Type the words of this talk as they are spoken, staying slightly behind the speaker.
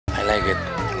like it,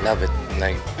 love it.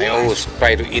 Like I always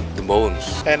try to eat the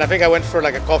bones. And I think I went for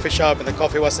like a coffee shop, and the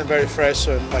coffee wasn't very fresh,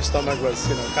 so my stomach was,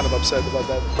 kind of upset about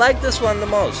that. Like this one the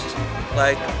most.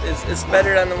 Like it's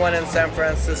better than the one in San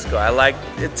Francisco.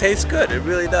 It tastes good. It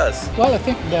really does. Well, I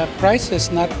think the price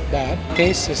is not bad.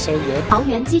 Taste is so good. 桃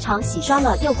园机场洗刷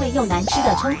了又贵又难吃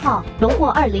的称号，荣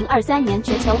获2023年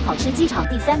全球好吃机场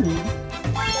第3名。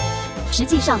实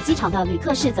际上，机场的旅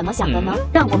客是怎么想的呢？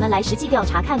让我们来实际调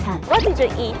查看看。What did you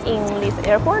eat in this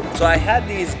airport? So I had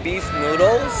these beef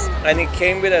noodles, and it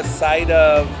came with a side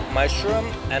of mushroom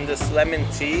and this lemon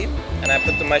tea. And I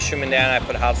put the mushroom in there, and I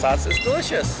put hot sauce. It's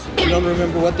delicious. I don't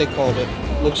remember what they called it.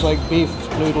 Looks like beef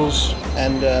noodles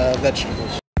and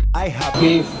vegetables. I have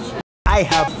Beef. I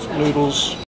have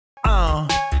noodles.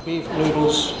 Beef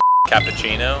noodles.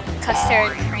 Cappuccino.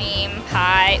 Custard cream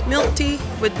pie. Milk tea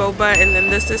with boba, and then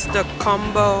this is the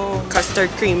combo custard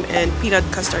cream and peanut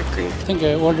custard cream. I think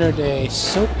I ordered a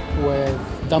soup with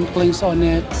dumplings on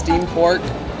it. Steamed pork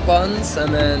buns,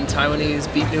 and then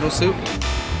Taiwanese beef noodle soup.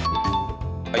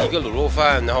 一个卤肉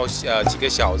饭，然后几个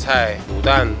小菜，卤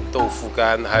蛋、豆腐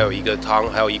干，还有一个汤，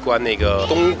还有一罐那个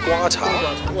冬瓜茶。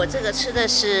我这个吃的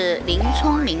是林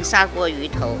聪明砂锅鱼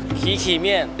头。Kiki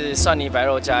面是蒜泥白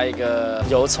肉加一个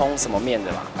油葱什么面的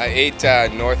吧 I ate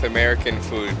North American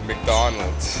food,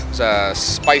 McDonald's. It's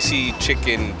spicy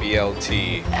chicken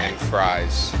BLT and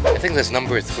fries. I think that's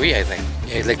number 3. I think.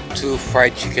 Yeah, like 2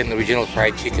 fried chicken, original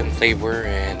fried chicken flavor,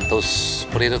 and those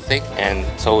potato thing, and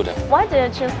soda. Why did you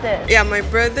choose this? Yeah, my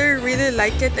brother really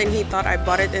liked it, and he thought I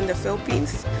bought it in the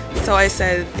Philippines. So I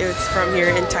said it's from here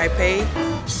in Taipei.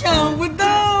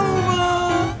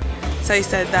 So he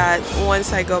said that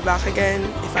once I go back again,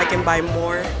 if I can buy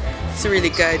more, it's really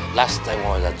good. Last time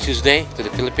was Tuesday to the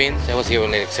Philippines. I was here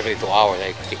only like 72 hours.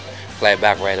 I could fly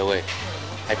back right away.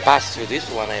 I passed through this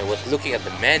one. I was looking at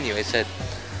the menu. I said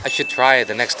I should try it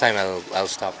the next time I'll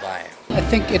stop by. I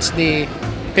think it's the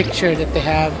picture that they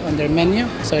have on their menu,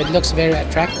 so it looks very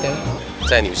attractive.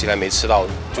 在纽西兰没吃到，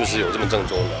就是有这么正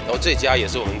宗的。然后这家也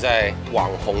是我们在网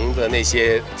红的那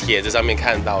些帖子上面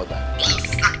看到的。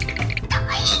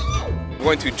I'm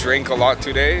going to drink a lot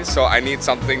today, so I need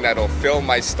something that'll fill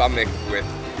my stomach with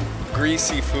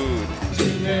greasy food.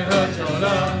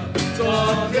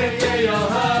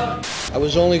 I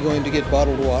was only going to get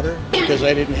bottled water because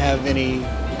I didn't have any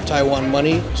Taiwan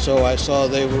money, so I saw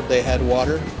they had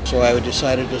water, so I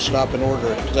decided to stop and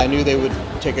order it because I knew they would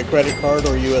take a credit card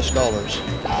or US dollars.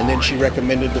 And then she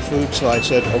recommended the food, so I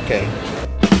said okay.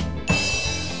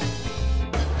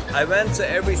 I went to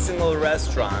every single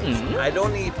restaurant. I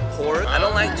don't eat pork. I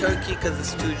don't like turkey because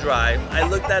it's too dry. I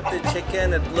looked at the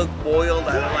chicken, it looked boiled.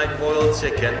 I don't like boiled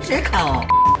chicken.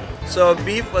 So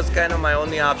beef was kind of my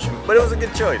only option, but it was a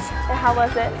good choice. So how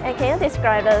was it? And can you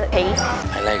describe the taste?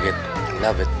 I like it,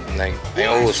 love it. Like I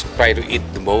always try to eat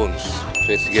the bones,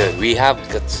 so it's good. We have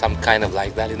got some kind of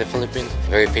like that in the Philippines.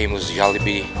 Very famous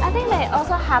Jollibee. I think they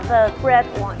also have the bread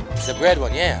one. The bread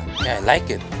one, yeah, I like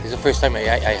it. This is the first time I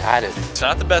had it. It's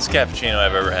not the best cappuccino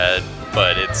I've ever had,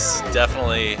 but it's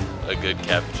definitely a good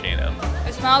cappuccino.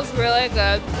 It smells really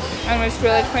good and it's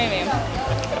really creamy.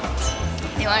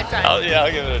 You want to try? I'll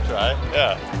give it a try.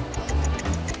 Yeah.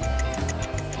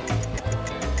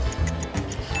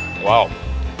 Wow.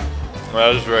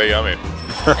 That was very yummy.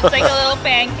 It's like a little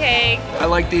pancake. I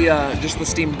like the just the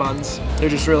steamed buns. They're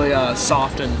just really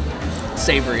soft and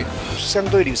savory. 相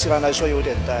对纽西兰来说有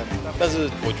点淡，但是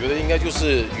我觉得应该就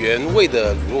是原味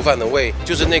的卤肉饭的味，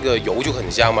就是那个油就很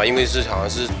香嘛，因为是好像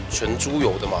是纯猪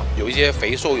油的嘛，有一些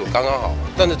肥瘦油刚刚好，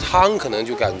但是汤可能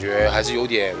就感觉还是有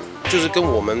点，就是跟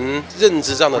我们认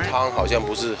知上的汤好像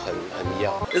不是很一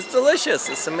样。It's delicious.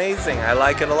 It's amazing. I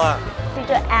like it a lot. Did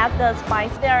you add the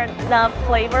spice there, the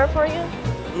flavor for you?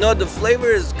 No, the flavor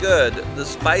is good. The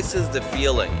spice is the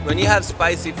feeling. When you have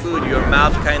spicy food, your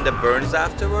mouth kind of burns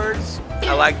afterwards.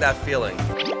 I like that feeling.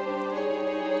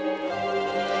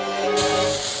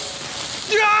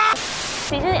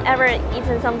 Did you ever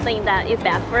eat something that is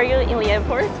bad for you in the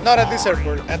airport? Not at this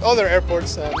airport. At other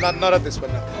airports, not at this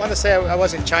one. No. I want to say I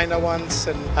was in China once,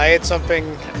 and I ate something.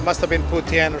 It must have been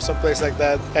Putian or someplace like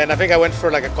that. And I think I went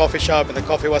for like a coffee shop, and the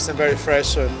coffee wasn't very fresh,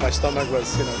 so my stomach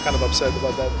was, kind of upset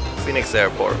about that. Phoenix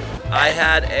Airport. I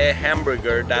had a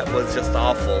hamburger that was just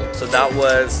awful. So that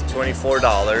was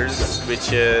 $24,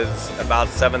 which is about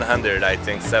 $700, I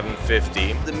think,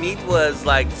 $750. The meat was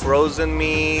like frozen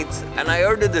meat, and I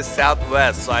ordered the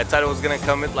Southwest, so I thought it was gonna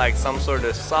come with like some sort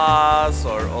of sauce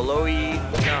or oloi.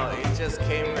 No, it just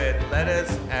came with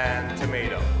lettuce and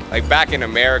tomato. Like back in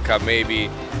America, maybe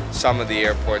some of the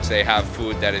airports, they have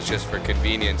food that is just for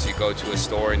convenience. You go to a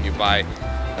store and you buy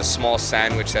a small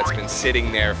sandwich that's been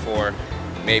sitting there for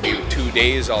maybe 2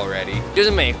 days already. 就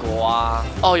是美国啊，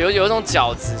哦，有一种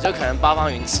饺子，就可能八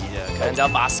方云集的，可能只要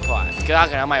80块，可是它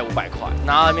可能要卖500块，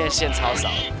然后那边馅超少，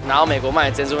然后美国卖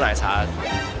的珍珠奶茶，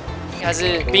应该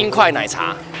是冰块奶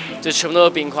茶，就全部都是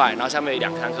冰块，然后下面有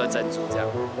2颗珍珠这样，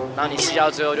然后你吸到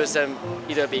最后就剩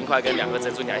1堆冰块跟2颗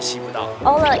珍珠，你还吸不到。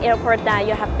All the airports that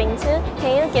you have been to,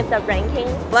 can you give the ranking?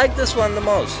 I like this one the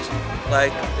most.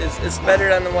 Like, it's better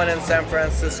than the one in San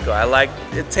Francisco. I like,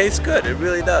 it tastes good, it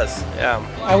really does, yeah.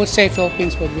 I would say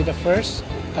Philippines would be the first.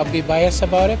 I'll be biased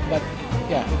about it, but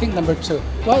yeah, I think number 2.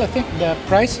 Well, I think the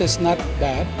price is not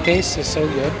bad. Taste is so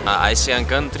good. Asian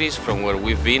countries from where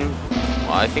we've been,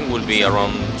 I think will be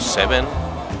around 7.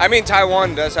 I mean,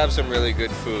 Taiwan does have some really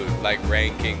good food, like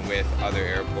ranking with other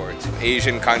airports.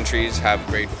 Asian countries have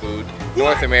great food.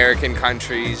 North American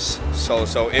countries, so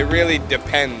it really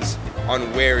depends on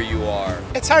where you are.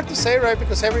 It's hard to say, right?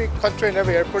 Because every country and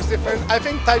every airport is different. I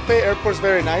think Taipei airport is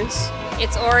very nice.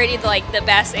 It's already like the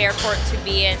best airport to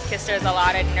be in because there's a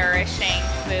lot of nourishing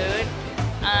food.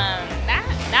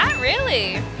 Not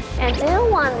really. And do you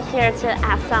want here to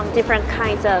add some different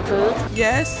kinds of food?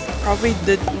 Yes, probably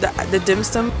the dim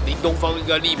sum. 林东方应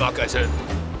该立马改成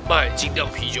卖精酿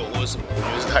啤酒或者什么，我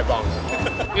觉得是太棒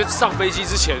了。因为上飞机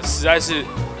之前实在是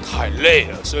太累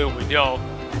了，所以我们一定要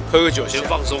喝个酒先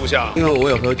放松一下。因为我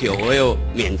有喝酒，我有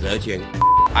免责权。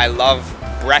I love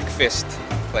breakfast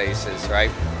places,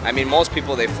 right? I mean, most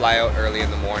people, they fly out early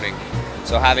in the morning.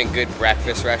 So having good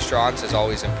breakfast restaurants is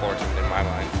always important in my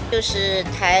mind. 就是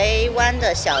台湾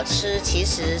的小吃，其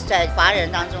实在华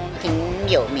人当中挺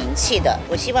有名气的。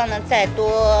我希望呢，再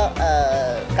多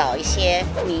搞一些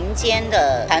民间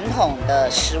的传统的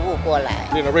食物过来。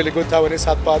You know, really good Taiwanese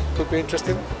hot pot could be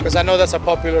interesting because I know that's a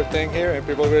popular thing here and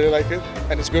people really like it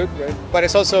and it's good, right? But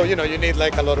it's also, you know, you need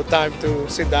like a lot of time to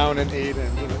sit down and eat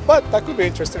and you know. But that could be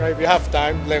interesting, right? If you have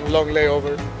time, long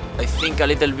layover. I think a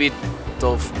little bit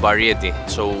of variety,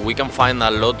 so we can find a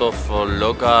lot of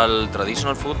local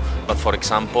traditional food, but for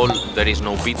example there is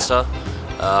no pizza.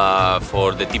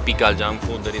 For the typical junk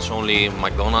food there is only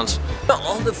McDonald's.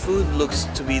 All the food looks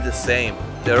to be the same.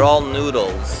 They're all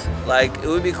noodles. Like, it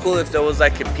would be cool if there was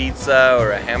like a pizza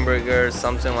or a hamburger or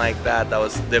something like that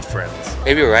was different.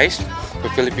 Maybe rice for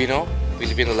Filipino.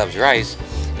 Filipino loves rice.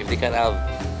 If they can have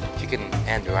chicken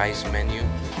and rice menu,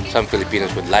 some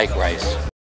Filipinos would like rice.